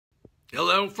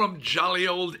Hello from jolly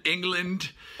old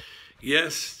England.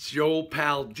 Yes, it's your old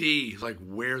pal D. Like,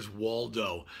 where's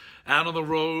Waldo? Out on the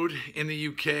road in the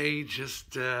UK,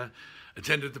 just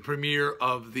attended the premiere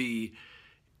of the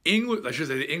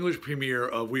English premiere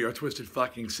of We Are Twisted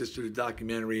Fucking Sister, the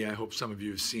documentary I hope some of you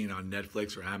have seen on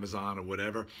Netflix or Amazon or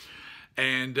whatever.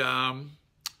 And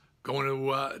going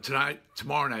to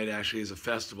tomorrow night actually is a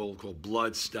festival called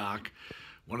Bloodstock.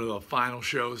 One of the final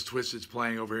shows Twisted's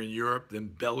playing over in Europe, then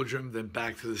Belgium, then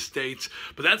back to the States.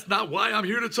 But that's not why I'm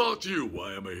here to talk to you.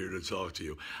 Why am I here to talk to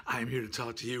you? I'm here to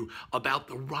talk to you about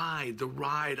the ride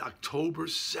October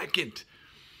 2nd.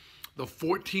 The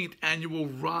 14th annual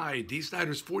ride, Dee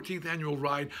Snider's 14th annual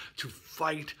ride to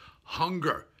fight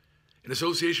hunger. In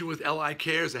association with LI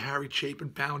Cares, the Harry Chapin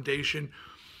Foundation,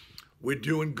 we're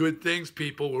doing good things,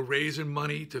 people. We're raising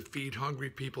money to feed hungry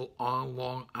people on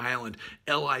Long Island.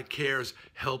 LI Cares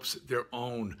helps their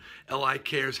own. LI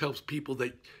Cares helps people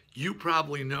that you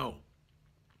probably know.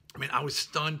 I mean, I was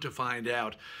stunned to find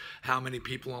out how many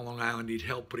people on Long Island need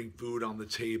help putting food on the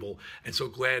table. And so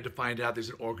glad to find out there's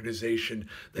an organization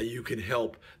that you can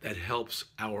help that helps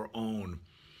our own.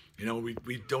 You know, we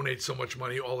donate so much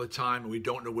money all the time and we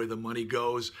don't know where the money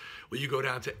goes. Well, you go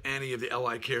down to any of the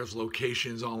LI Cares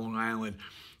locations on Long Island,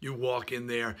 you walk in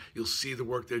there, you'll see the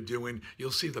work they're doing, you'll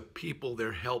see the people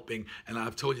they're helping. And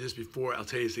I've told you this before, I'll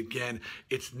tell you this again,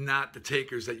 it's not the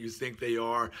takers that you think they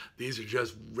are. These are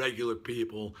just regular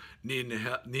people needing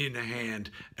a hand,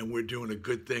 and we're doing a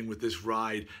good thing with this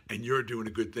ride, and you're doing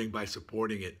a good thing by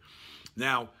supporting it.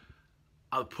 Now,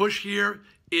 a push here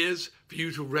is for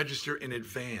you to register in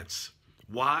advance.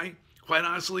 Why? Quite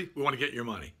honestly, we want to get your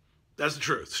money. That's the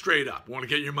truth, straight up. We want to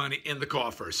get your money in the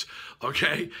coffers,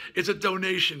 okay? It's a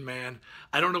donation, man.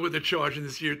 I don't know what they're charging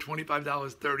this year, $25,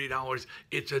 $30.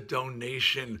 It's a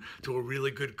donation to a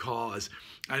really good cause.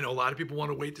 I know a lot of people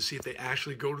want to wait to see if they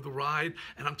actually go to the ride,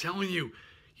 and I'm telling you,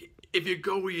 if you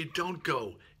go or you don't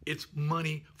go, it's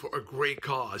money for a great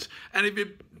cause. And if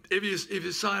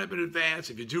you sign up in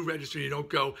advance, if you do register and you don't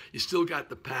go, you still got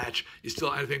the patch. You still,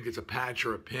 I think it's a patch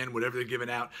or a pin, whatever they're giving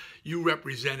out. You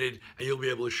represented, and you'll be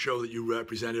able to show that you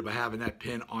represented by having that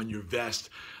pin on your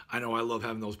vest. I know I love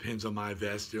having those pins on my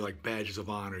vest. They're like badges of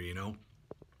honor, you know.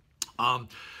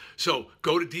 So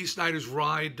go to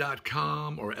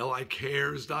dsnidersride.com or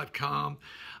licares.com,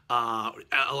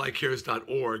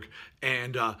 licares.org,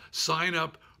 and sign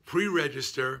up,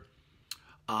 pre-register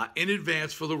in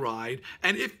advance for the ride.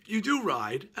 And if you do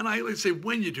ride, and I like to say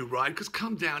when you do ride, because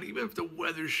come down, even if the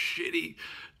weather's shitty,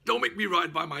 don't make me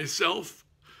ride by myself.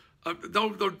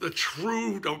 The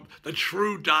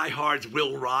true diehards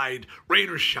will ride, rain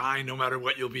or shine, no matter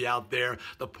what, you'll be out there.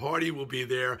 The party will be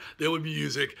there. There will be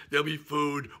music. There'll be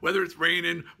food. Whether it's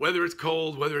raining, whether it's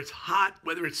cold, whether it's hot,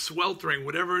 whether it's sweltering,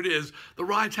 whatever it is, the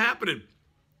ride's happening.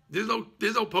 There's no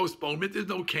postponement. There's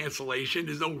no cancellation.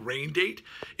 There's no rain date.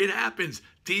 It happens.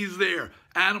 Dee's there.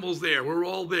 Animal's there. We're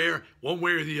all there, one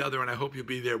way or the other, and I hope you'll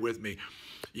be there with me.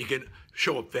 You can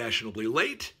show up fashionably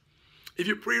late if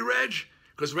you're pre-reg,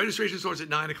 because registration starts at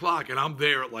 9 o'clock, and I'm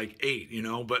there at like 8, you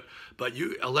know. But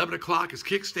 11 o'clock is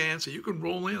kickstand, so you can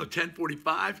roll in at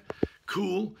 10:45.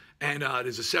 Cool. And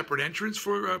there's a separate entrance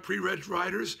for pre-reg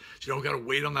riders, so you don't got to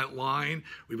wait on that line.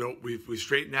 We've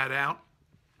straightened that out.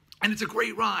 And it's a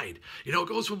great ride. You know, it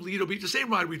goes from Lido Beach, the same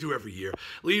ride we do every year,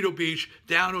 Lido Beach,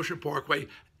 down Ocean Parkway,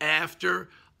 after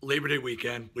Labor Day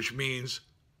weekend, which means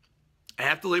we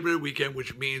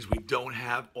don't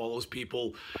have all those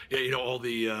people, you know, all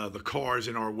the cars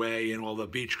in our way and all the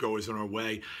beachgoers in our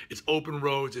way. It's open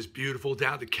roads, it's beautiful,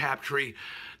 down to Captree,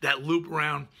 that loop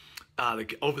around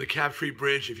over the Captree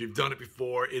Bridge. If you've done it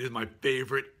before, it is my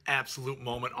favorite absolute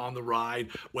moment on the ride.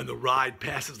 When the ride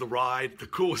passes the ride, the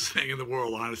coolest thing in the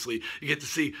world, honestly. You get to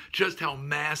see just how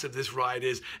massive this ride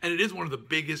is, and it is one of the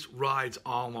biggest rides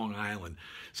on Long Island.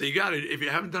 So you got to, if you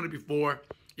haven't done it before,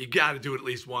 you got to do it at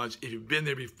least once. If you've been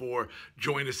there before,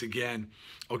 join us again,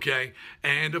 okay?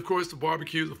 And, of course, the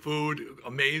barbecue, the food,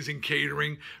 amazing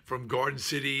catering from Garden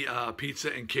City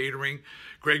Pizza and Catering.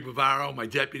 Greg Bavaro, my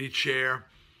deputy chair,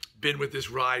 been with this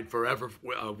ride forever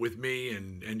with me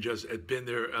and just been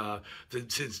there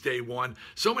since day one.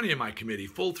 So many in my committee,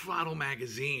 Full Throttle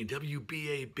Magazine,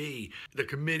 WBAB. The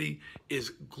committee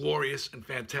is glorious and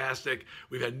fantastic.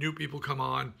 We've had new people come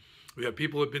on. We have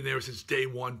people who have been there since day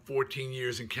one, 14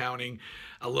 years and counting.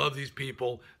 I love these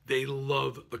people. They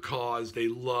love the cause. They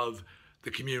love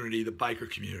the community, the biker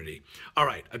community. All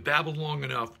right, I babbled long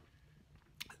enough.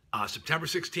 September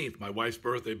 16th, my wife's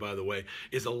birthday, by the way,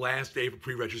 is the last day for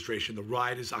pre-registration. The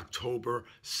ride is October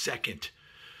 2nd.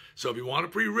 So if you want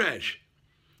to pre-reg,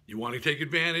 you want to take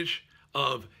advantage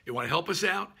of you want to help us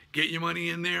out, get your money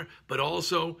in there, but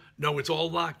also know it's all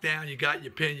locked down. You got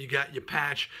your pin, you got your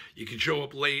patch, you can show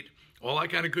up late, all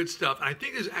that kind of good stuff. And I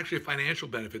think there's actually a financial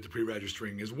benefit to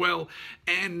pre-registering as well.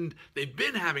 And they've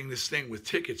been having this thing with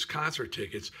tickets, concert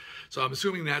tickets. So I'm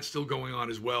assuming that's still going on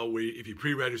as well, where if you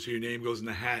pre-register, your name goes in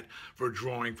the hat for a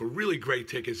drawing for really great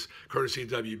tickets, courtesy of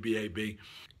WBAB.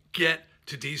 Get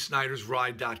to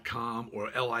dsnydersride.com or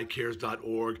licares.org.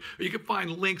 Or you can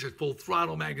find links at Full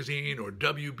Throttle Magazine or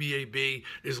WBAB.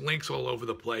 There's links all over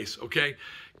the place, okay?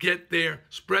 Get there,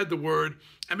 spread the word.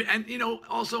 I mean, and you know,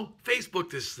 also Facebook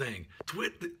this thing,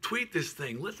 tweet this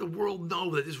thing. Let the world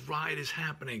know that this ride is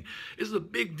happening. This is a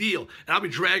big deal. And I'll be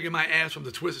dragging my ass from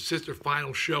the Twisted Sister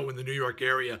final show in the New York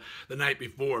area the night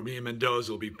before. Me and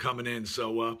Mendoza will be coming in,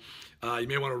 so you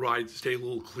may want to ride, stay a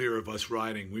little clear of us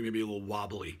riding. We may be a little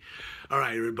wobbly. All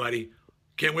right, everybody.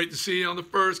 Can't wait to see you on the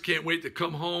 1st. Can't wait to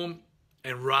come home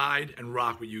and ride and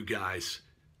rock with you guys.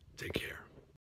 Take care.